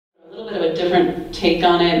a different take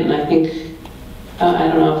on it, and I think, I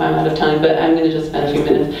don't know if I'm out of time, but I'm going to just spend a few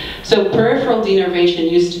minutes. So peripheral denervation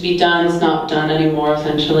used to be done, it's not done anymore,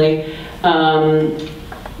 essentially.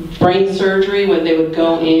 Brain surgery, when they would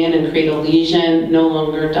go in and create a lesion, no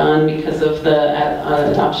longer done because of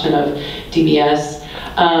the adoption of DBS.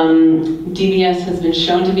 DBS has been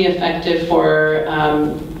shown to be effective for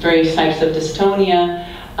various types of dystonia,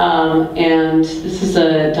 and this is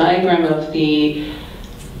a diagram of the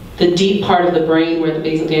deep part of the brain where the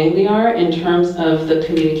basal ganglia are in terms of the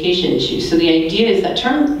communication issues. So the idea is that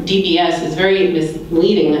term DBS is very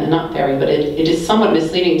misleading, not very, but it is somewhat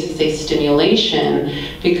misleading to say stimulation,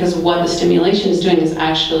 because what the stimulation is doing is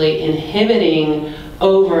actually inhibiting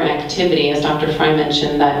overactivity, as Dr. Fry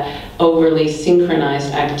mentioned, that overly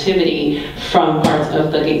synchronized activity from parts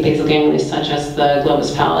of the basal ganglia, such as the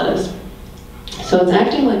globus pallidus. So it's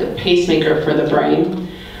acting like a pacemaker for the brain.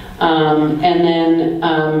 And then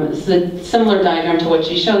it's a similar diagram to what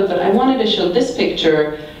she showed, but I wanted to show this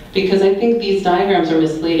picture because I think these diagrams are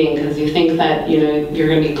misleading, because you think that, you know, you're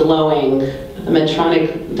going to be glowing. The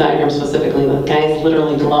Medtronic diagram specifically, the guy is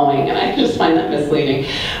literally glowing, and I just find that misleading.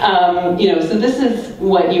 You know, so this is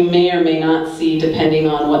what you may or may not see depending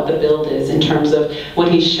on what the build is in terms of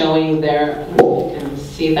what he's showing there. You can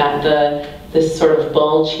see that this sort of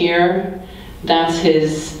bulge here, that's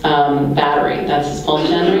his battery, that's his pulse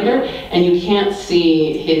generator, and you can't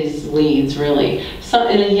see his leads really. So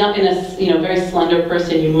in a very slender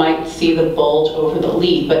person, you might see the bulge over the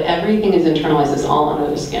lead, but everything is internalized, it's all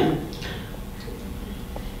under the skin.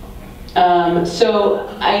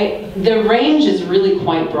 The range is really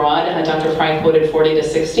quite broad. Dr. Fry quoted 40 to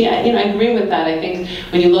 60. I agree with that. I think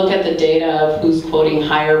when you look at the data of who's quoting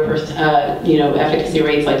higher efficacy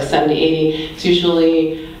rates like 70, 80, it's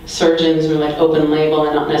usually surgeons who are like open label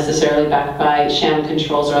and not necessarily backed by sham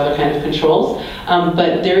controls or other kind of controls.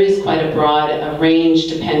 But there is quite a broad range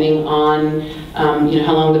depending on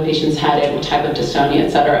how long the patient's had it, what type of dystonia,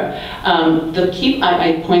 etc. The key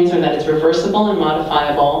points are that it's reversible and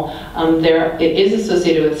modifiable. It is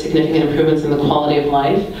associated with significant improvements in the quality of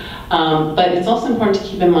life. But it's also important to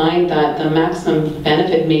keep in mind that the maximum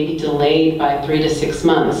benefit may be delayed by 3 to 6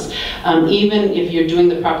 months. Even if you're doing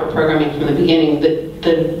the proper programming from the beginning,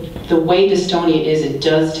 the way dystonia is, it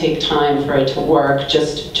does take time for it to work,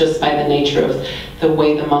 just by the nature of the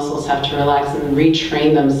way the muscles have to relax and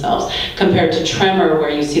retrain themselves, compared to tremor where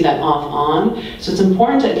you see that off-on. So it's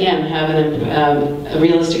important to, again, have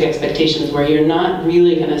realistic expectations where you're not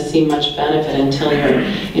really going to see much benefit until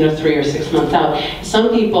you're 3 or 6 months out. Some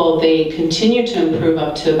people, they continue to improve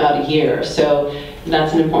up to about a year, so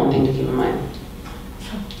that's an important thing to keep in mind.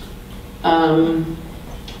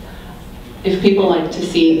 If people like to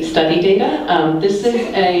see study data, this is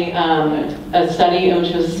a study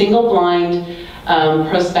which was single-blind,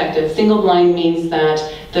 prospective. Single-blind means that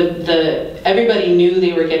everybody knew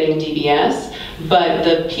they were getting DBS, but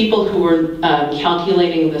the people who were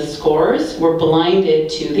calculating the scores were blinded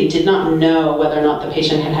to, they did not know whether or not the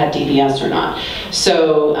patient had had DBS or not.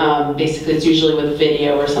 So basically it's usually with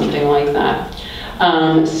video or something like that.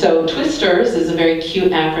 So TWISTERS is a very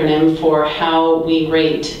cute acronym for how we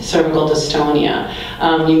rate cervical dystonia.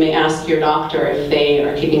 You may ask your doctor if they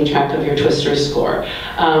are keeping track of your TWISTERS score.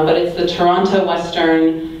 But it's the Toronto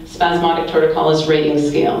Western Spasmodic Torticollis Rating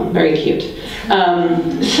Scale. Very cute.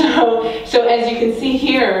 So as you can see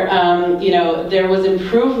here, there was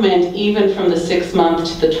improvement even from the 6-month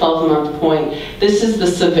to the 12-month point. This is the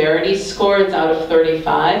severity score. It's out of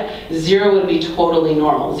 35. 0 would be totally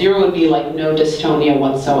normal. 0 would be like no dystonia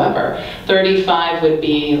whatsoever. 35 would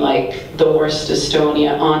be like the worst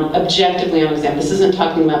dystonia objectively on exam. This isn't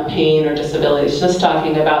talking about pain or disability. It's just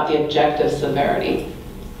talking about the objective severity.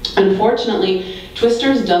 Unfortunately,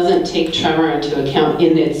 TWISTERS doesn't take tremor into account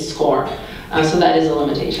in its score. So that is a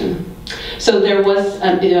limitation. So there was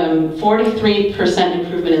 43%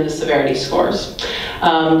 improvement in the severity scores.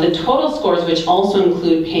 The total scores, which also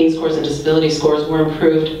include pain scores and disability scores, were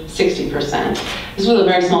improved 60%. This was a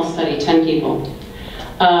very small study, 10 people.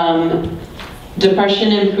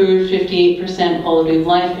 Depression improved 58%, quality of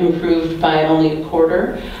life improved by only a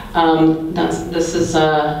quarter.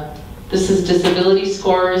 This is disability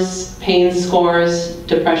scores, pain scores,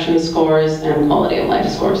 depression scores, and quality of life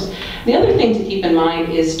scores. The other thing to keep in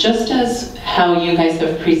mind is just as how you guys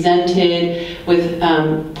have presented with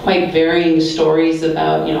quite varying stories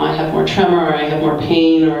about, I have more tremor, or I have more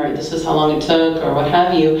pain, or this is how long it took, or what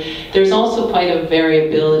have you, there's also quite a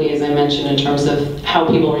variability, as I mentioned, in terms of how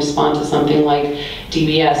people respond to something like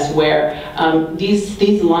DBS, where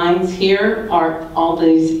these lines here are all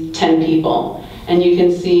these 10 people. And you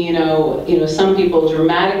can see, some people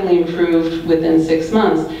dramatically improved within 6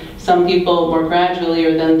 months, some people more gradually,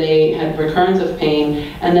 or then they had recurrence of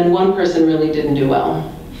pain, and then one person really didn't do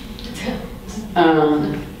well.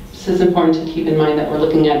 So it's important to keep in mind that we're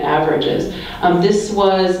looking at averages. This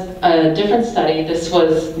was a different study. This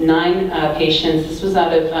was 9 patients. This was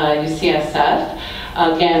out of UCSF.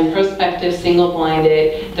 Again, prospective,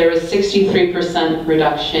 single-blinded. There was 63%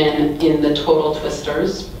 reduction in the total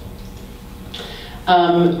twisters.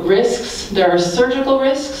 Risks, there are surgical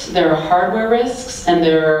risks, there are hardware risks, and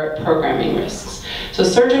there are programming risks. So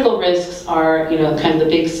surgical risks are, kind of the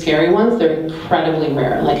big scary ones. They're incredibly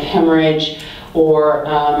rare, like hemorrhage, or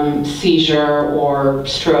seizure, or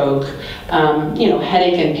stroke.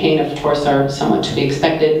 Headache and pain, of course, are somewhat to be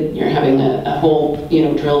expected. You're having a hole,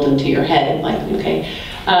 drilled into your head, okay.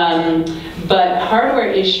 But hardware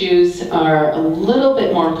issues are a little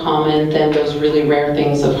bit more common than those really rare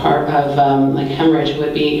things of like hemorrhage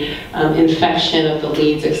would be infection of the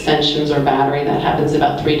leads, extensions, or battery. That happens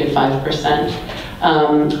about 3 to 5%.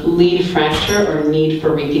 Lead fracture or need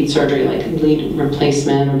for repeat surgery, like lead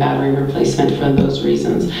replacement or battery replacement for those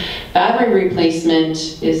reasons. Battery replacement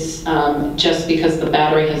is just because the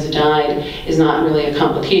battery has died is not really a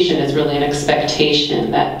complication, it's really an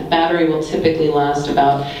expectation that the battery will typically last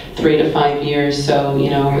about 3 to 5 years. So,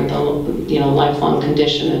 with a lifelong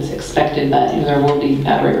condition, it's expected that there will be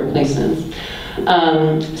battery replacements.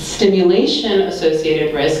 Stimulation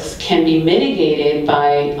associated risks can be mitigated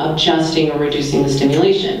by adjusting or reducing the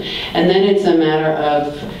stimulation. And then it's a matter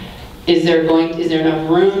of, is there enough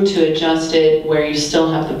room to adjust it where you still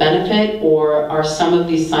have the benefit, or are some of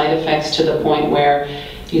these side effects to the point where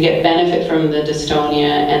you get benefit from the dystonia,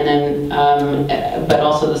 and then, but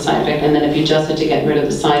also the side effect, and then if you adjust it to get rid of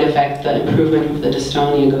the side effect, the improvement of the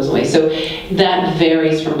dystonia goes away. So that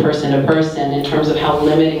varies from person to person in terms of how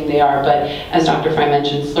limiting they are, but as Dr. Fry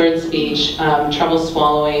mentioned, slurred speech, trouble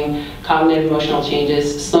swallowing, cognitive emotional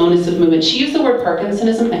changes, slowness of movement. She used the word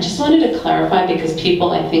Parkinsonism. I just wanted to clarify because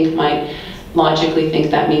people, I think, might logically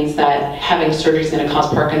think that means that having surgery is going to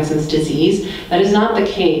cause Parkinson's disease. That is not the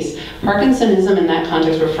case. Parkinsonism in that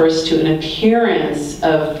context refers to an appearance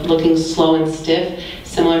of looking slow and stiff,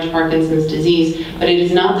 similar to Parkinson's disease, but it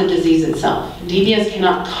is not the disease itself. DBS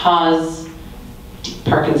cannot cause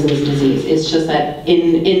Parkinson's disease. It's just that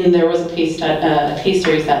there was a case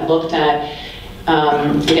series that looked at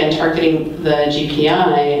again, targeting the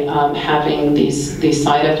GPI, having these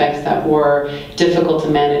side effects that were difficult to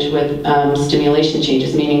manage with stimulation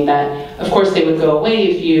changes, meaning that, of course, they would go away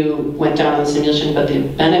if you went down on the stimulation, but the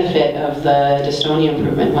benefit of the dystonia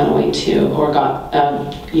improvement went away too, or got,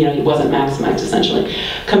 it wasn't maximized essentially.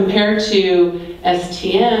 Compared to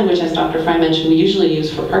STN, which, as Dr. Fry mentioned, we usually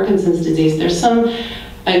use for Parkinson's disease, there's some.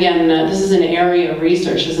 Again, this is an area of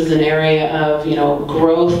research. This is an area of,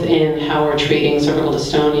 growth in how we're treating cervical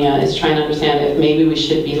dystonia. Is trying to understand if maybe we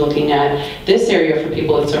should be looking at this area for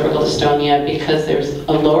people with cervical dystonia because there's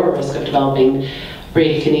a lower risk of developing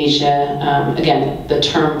bradykinesia. Again, the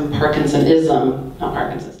term Parkinsonism, not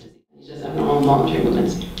Parkinson's disease. You just have normal involuntary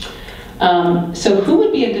movements. So who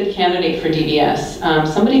would be a good candidate for DBS?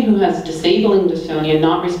 Somebody who has disabling dystonia,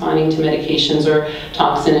 not responding to medications or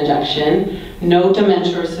toxin injection, no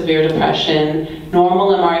dementia or severe depression,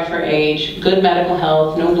 normal MRI for age, good medical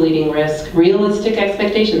health, no bleeding risk, realistic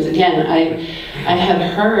expectations. Again, I had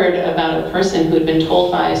heard about a person who had been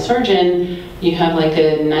told by a surgeon, you have like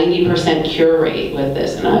a 90% cure rate with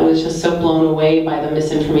this, and I was just so blown away by the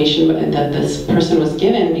misinformation that this person was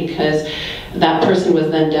given, because that person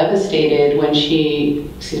was then devastated when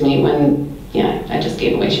I just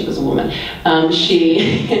gave away she was a woman.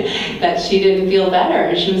 That she didn't feel better,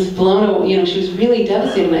 and she was blown away, she was really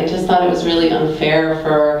devastated, and I just thought it was really unfair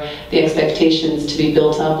for the expectations to be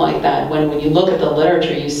built up like that, when you look at the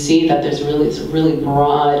literature, you see that there's it's a really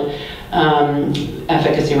broad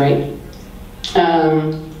efficacy rate.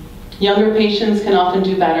 Younger patients can often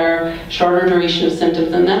do better, shorter duration of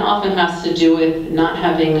symptoms, and that often has to do with not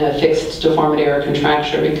having a fixed deformity or a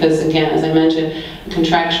contracture, because again, as I mentioned, a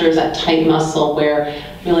contracture is that tight muscle where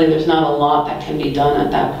really there's not a lot that can be done at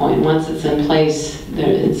that point. Once it's in place,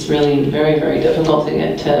 it's really very, very difficult to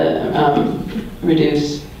get to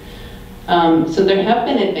reduce. So there have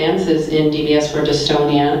been advances in DBS for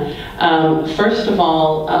dystonia. First of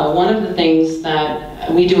all, one of the things that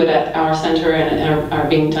we do it at our center and are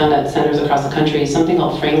being done at centers across the country is something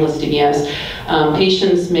called frameless DBS.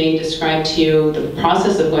 Patients may describe to you the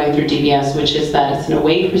process of going through DBS, which is that it's an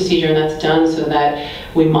awake procedure, and that's done so that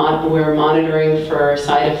we're monitoring for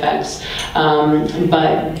side effects.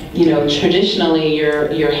 But traditionally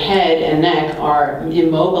your head and neck are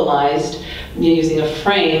immobilized using a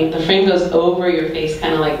frame. The frame goes over your face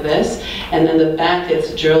kind of like this, and then the back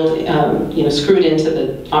gets drilled, screwed into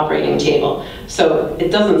the operating table. So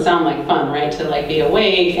it doesn't sound like fun, right, to like be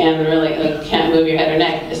awake and really like can't move your head or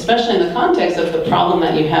neck, especially in the context of the problem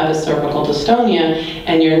that you have is cervical dystonia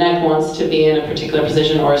and your neck wants to be in a particular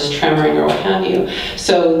position or is tremoring or what have you.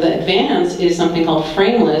 So the advance is something called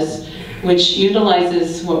frameless, which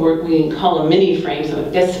utilizes what we call a mini frame. So I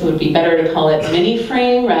guess it would be better to call it mini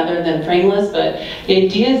frame rather than frameless, but the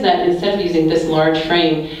idea is that instead of using this large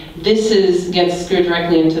frame, this gets screwed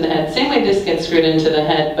directly into the head. Same way this gets screwed into the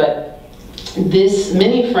head, but this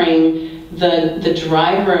mini frame, the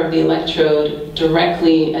driver of the electrode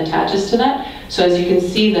directly attaches to that. So as you can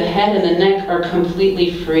see, the head and the neck are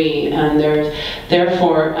completely free, and there's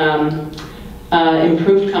therefore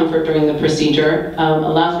improved comfort during the procedure,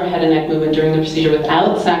 allows for head and neck movement during the procedure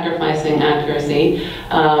without sacrificing accuracy.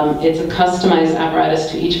 It's a customized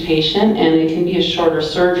apparatus to each patient, and it can be a shorter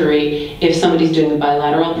surgery if somebody's doing a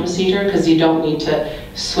bilateral procedure, because you don't need to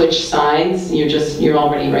switch sides, you're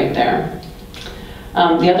already right there.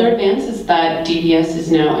 The other advance is that DBS is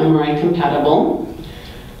now MRI compatible.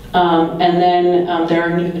 And then there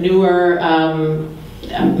are newer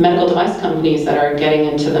medical device companies that are getting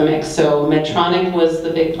into the mix. So Medtronic was the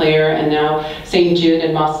big player, and now St. Jude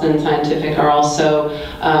and Boston Scientific are also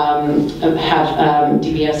have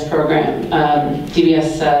DBS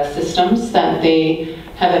systems that they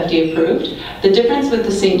have FDA approved. The difference with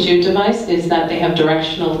the St. Jude device is that they have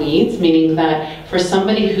directional leads, meaning that for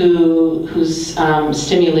somebody whose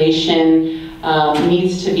stimulation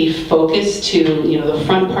needs to be focused to the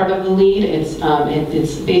front part of the lead,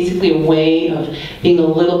 it's basically a way of being a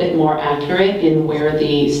little bit more accurate in where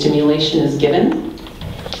the stimulation is given.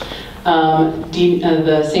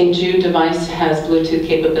 The St. Jude device has Bluetooth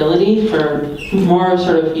capability for more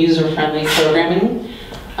sort of user-friendly programming.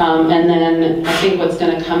 And then I think what's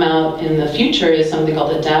going to come out in the future is something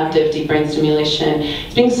called adaptive deep brain stimulation.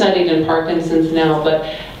 It's being studied in Parkinson's now,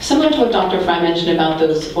 but similar to what Dr. Fry mentioned about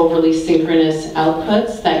those overly synchronous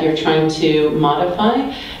outputs that you're trying to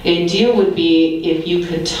modify, the idea would be if you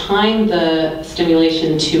could time the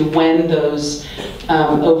stimulation to when those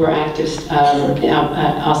overactive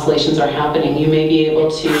oscillations are happening. You may be able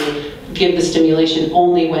to give the stimulation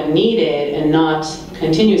only when needed and not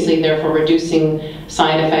continuously, therefore reducing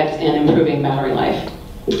side effects and improving battery life.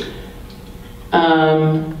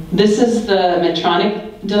 This is the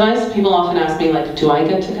Medtronic device. People often ask me, like, do I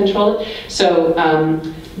get to control it? So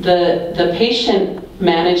the patient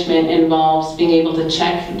management involves being able to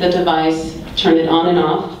check the device, turn it on and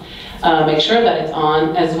off, make sure that it's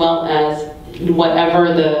on, as well as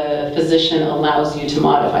whatever the physician allows you to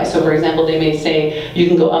modify. So for example, they may say you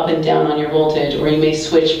can go up and down on your voltage, or you may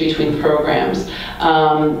switch between programs.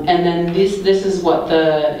 And then this is what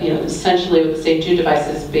essentially with the St. Jude device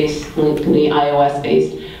is basically iOS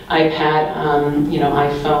based, iPad,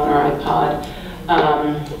 iPhone or iPod.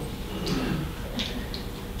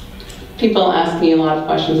 People ask me a lot of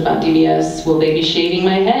questions about DBS. Will they be shaving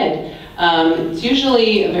my head? It's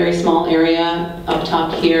usually a very small area up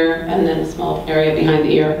top here, and then a small area behind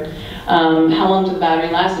the ear. How long does the battery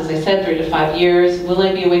last? As I said, 3 to 5 years. Will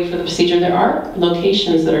I be awake for the procedure? There are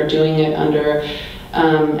locations that are doing it under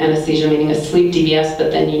anesthesia, meaning a sleep DBS,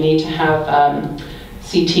 but then you need to have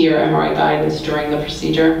CT or MRI guidance during the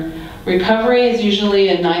procedure. Recovery is usually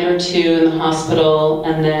a night or two in the hospital,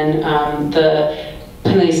 and then the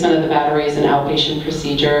placement of the battery is an outpatient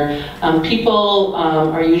procedure. People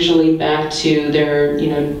are usually back to their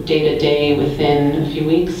day-to-day within a few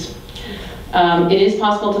weeks. It is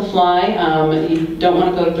possible to fly. You don't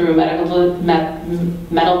want to go through a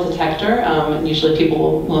metal detector. Usually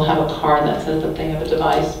people will have a card that says that they have a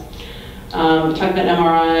device. Talking about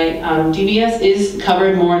MRI, DBS is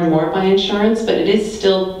covered more and more by insurance, but it is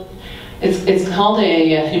still, it's called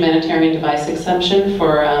a humanitarian device exception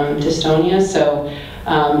for dystonia, so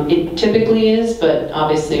it typically is, but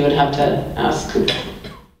obviously you would have to ask.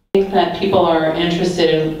 I think that people are interested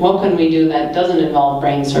in what can we do that doesn't involve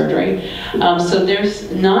brain surgery. So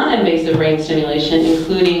there's non-invasive brain stimulation,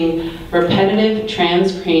 including repetitive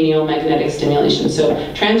transcranial magnetic stimulation. So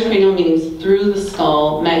transcranial means through the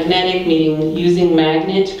skull, magnetic meaning using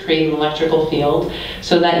magnet to create an electrical field,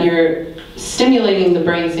 so that you're stimulating the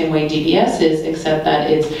brain the same way DBS is, except that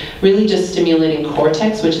it's really just stimulating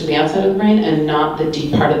cortex, which is the outside of the brain, and not the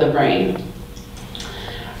deep part of the brain.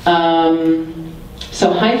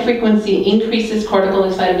 So high frequency increases cortical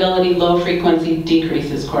excitability, low frequency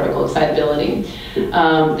decreases cortical excitability.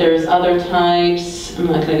 There's other types, I'm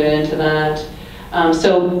not going to go into that.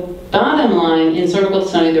 So bottom line, in cervical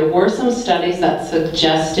dystonia, there were some studies that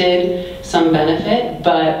suggested some benefit,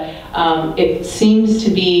 but It seems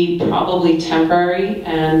to be probably temporary,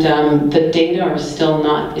 and the data are still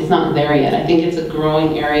not, it's not there yet. I think it's a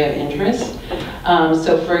growing area of interest.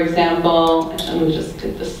 So for example, actually, let me just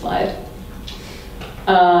get this slide.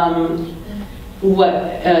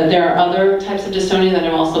 There are other types of dystonia that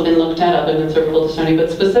have also been looked at other than cervical dystonia, but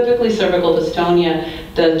specifically cervical dystonia,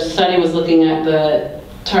 the study was looking at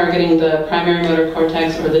targeting the primary motor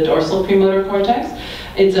cortex or the dorsal premotor cortex.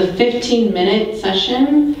 It's a 15-minute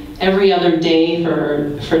session every other day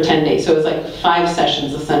for 10 days. So it's like 5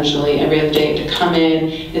 sessions essentially every other day to come in.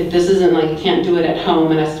 If this isn't like, you can't do it at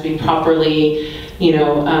home, it has to be properly, you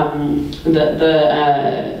know,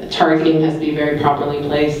 the targeting has to be very properly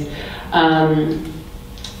placed.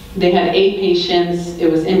 They had 8 patients,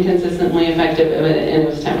 it was inconsistently effective, and it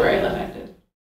was temporary.